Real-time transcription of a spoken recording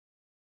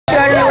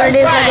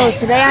it is.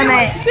 Today I'm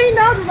at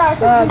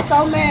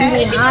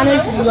Benihana.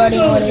 You already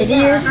know what it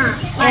is.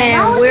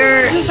 And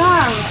we're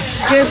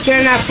just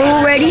getting our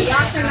food ready.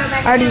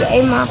 I already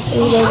ate my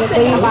food.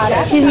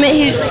 He's made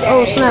his,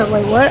 oh snap,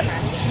 wait, what?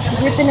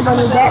 He's ripping up on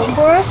the back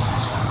for us.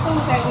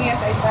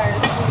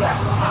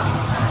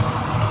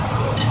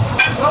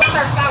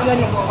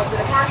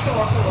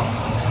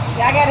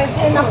 I gotta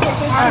send them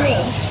pictures to me.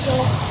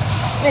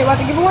 Hey, what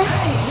the giveaway?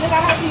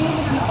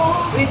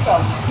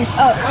 It's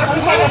up.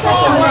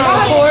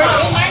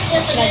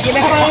 Get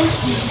back home.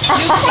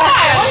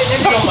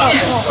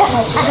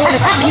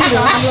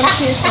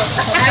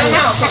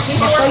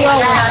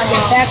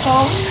 Back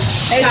home.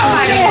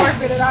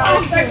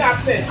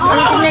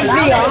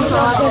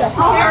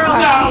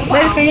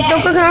 Baby, can you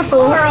still cooking our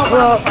food?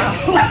 Well,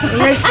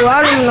 next to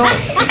I don't know.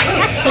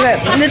 Okay,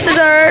 this is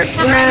our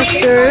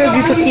master.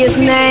 You can see his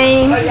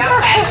name.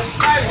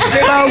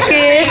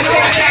 Focus.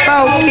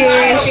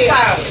 Focus.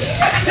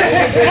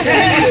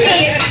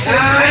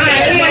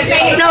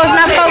 No, it's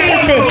not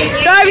focusing.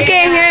 Sorry you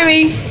can't hear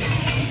me.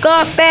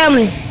 God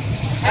family.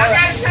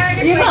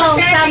 You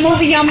gonna stop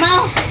moving your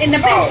mouth in the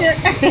picture?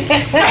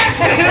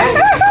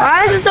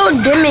 Why is it so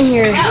dim in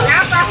here?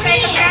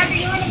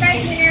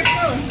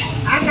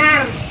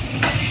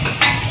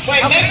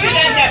 Wait, make sure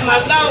that's at my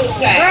low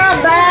side. Girl,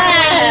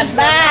 bye.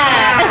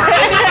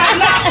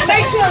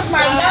 Make sure it's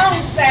my low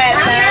side.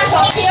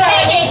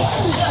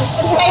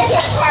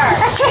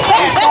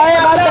 Sorry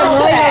about the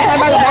noise. Sorry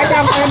about the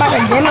background. Sorry about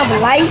the dim of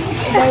light.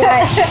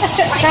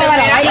 Sorry about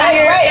the light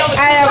here.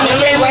 I have my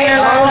camera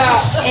on.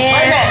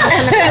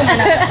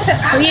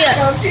 So yeah,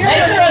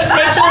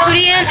 stay tuned to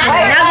the end.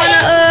 I'm not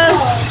gonna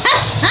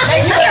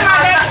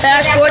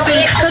fast forward to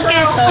the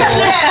cooking. So.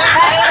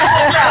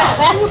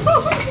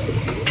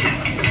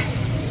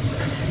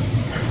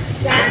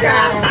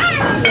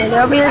 Yeah,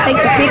 they'll be able to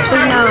take the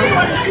pictures now.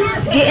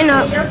 Getting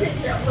up.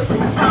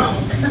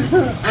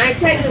 I ain't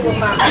taking it with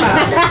my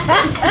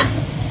phone.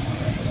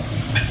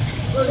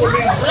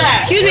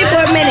 Excuse me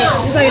for a minute,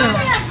 just so you know.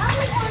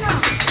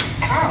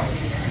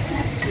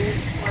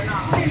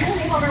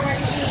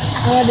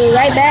 I'm gonna be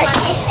right back.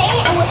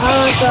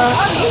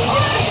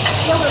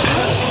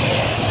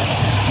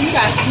 You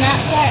got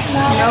Snapchat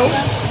now? Nope.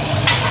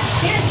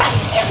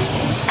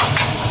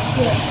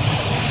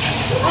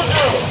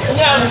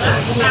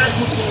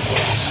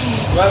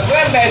 My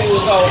grandbaby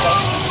was over,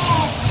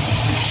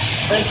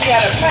 and she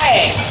had a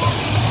pad.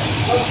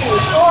 So she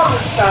was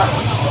forming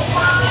something.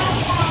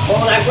 But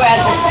when I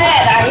grabbed the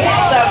pad, I hit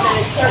something and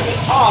it turned it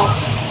off.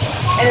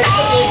 And it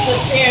took me to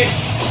shared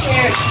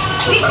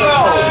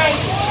control.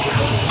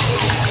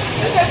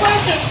 I said, what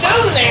did you do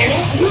there?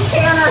 You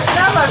tearing her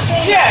stomach.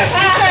 Yeah,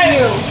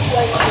 you.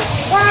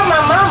 Why my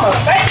mama?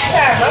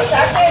 FaceTime. I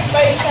said, I can't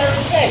FaceTime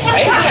today.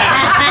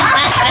 FaceTime.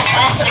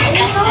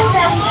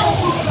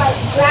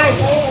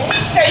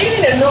 Hey, you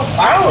need a new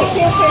phone.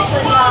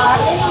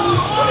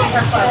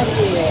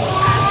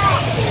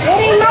 What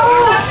do you know?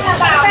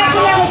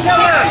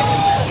 Come on.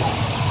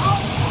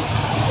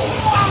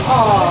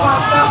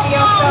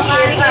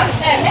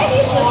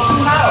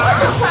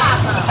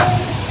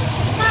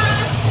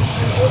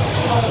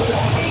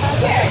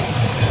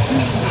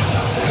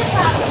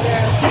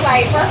 He's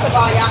like, first of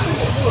all, y'all can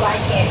do what I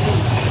can't do.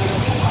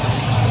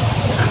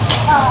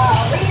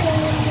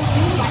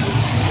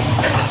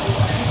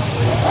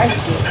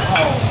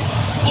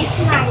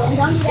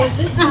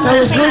 That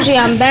was Gucci,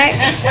 I'm back.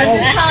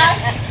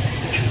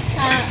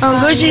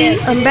 Gucci,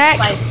 I'm back.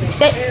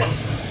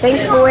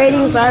 Thanks for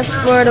waiting. Sorry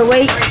for the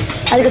wait.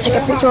 I had to take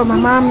a picture of my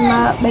mom and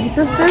my baby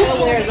sister.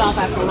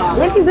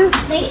 Maybe this.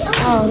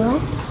 Oh no.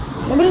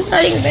 Maybe this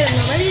lighting is better.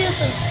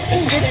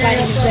 Maybe this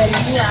lighting is better.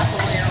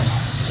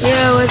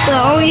 Yeah, it's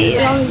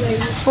only like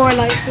 4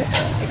 lights.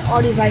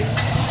 All these lights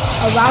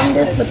around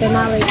this, but they're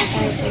not like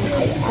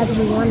as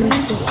we want them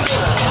to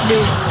do.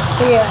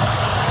 So yeah.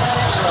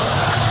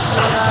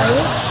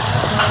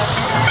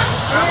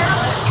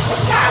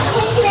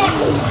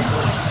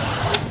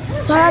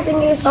 So I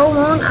think it's so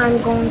long, I'm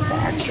going to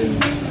actually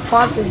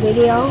pause the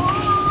video.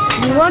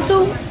 If you want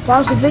to,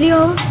 pause the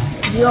video.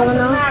 If you don't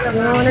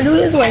want to do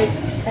this, wait.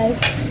 Okay?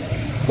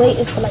 Wait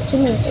is for like 2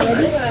 minutes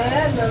already.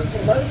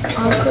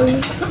 Okay.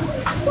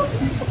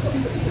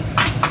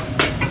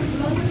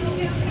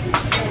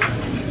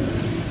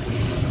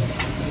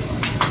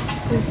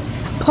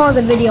 Pause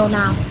the video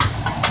now.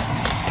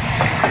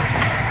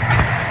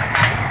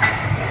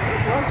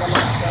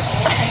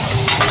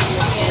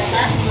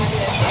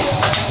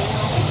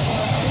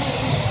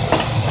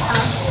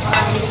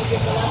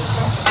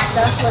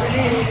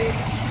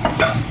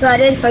 So I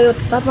didn't tell you what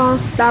to stop on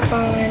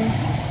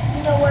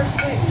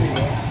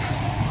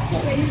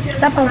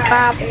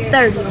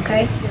 5:30,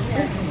 okay?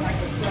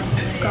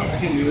 Go.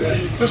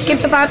 Just skip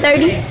to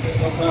 5:30.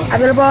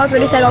 After the ball's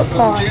ready, say go,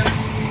 pause.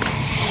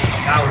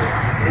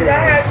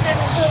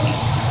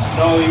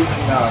 No, you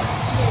cannot.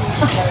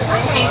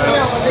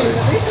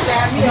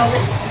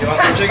 You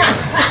want some chicken?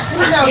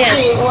 You know, she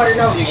ain't ordered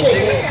no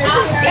chicken.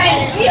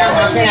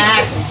 I'm gonna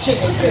have some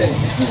chicken too.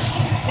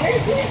 Look,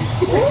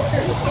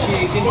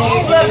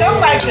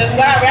 I'm like this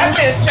guy. I've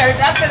been to church.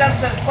 I've been up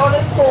to for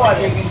this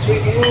quarter.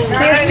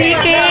 KFC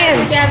can.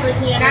 Together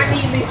again. I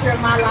need this for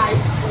my life.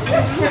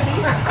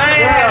 I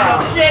ain't had no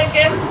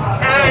chicken.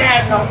 I ain't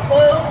had no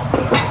food.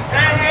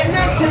 I ain't had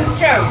nothing to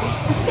church.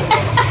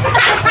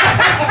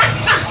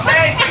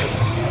 Thank you.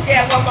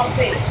 Yeah, one more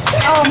thing.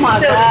 Oh my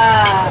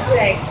God.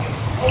 Thank you.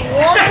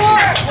 One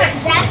more?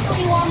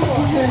 Exactly one more.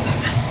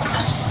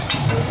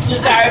 You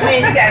sorry,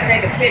 me. You gotta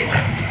take a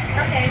picture.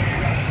 Okay.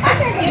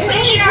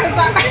 She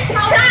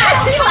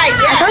like,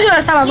 I told you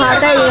to stop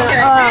at 5:30.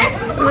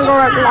 I'm gonna go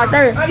at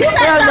 5:30. We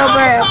don't go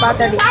bread at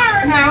 5:30.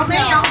 no,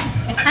 ma'am.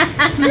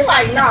 She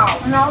like,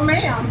 no,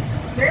 ma'am.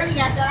 Barely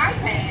got the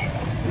iPad.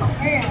 No,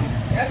 ma'am.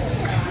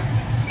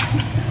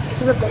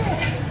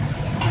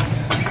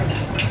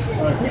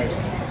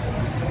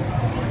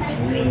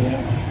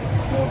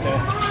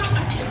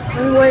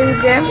 I'm waiting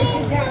again.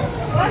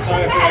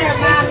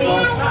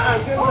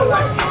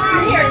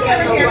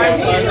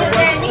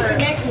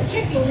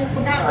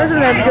 Listen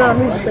to that girl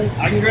musically.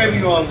 I can grab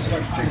you all this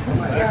extra chicken.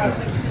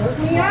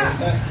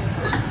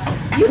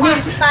 You want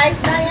the spice,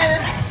 Diana?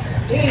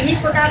 He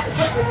forgot to put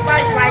the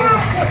spice right in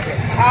the cooking.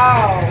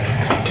 Oh.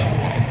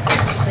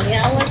 See, I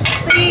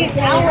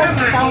was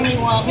the only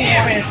one who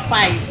had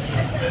spice.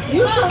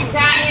 You took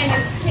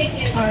Diana's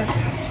chicken.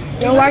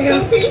 You're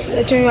walking.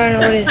 Let's turn you around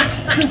over there.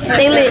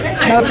 Stay lit.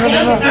 No.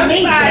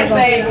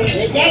 Baby,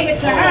 they gave it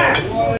to her.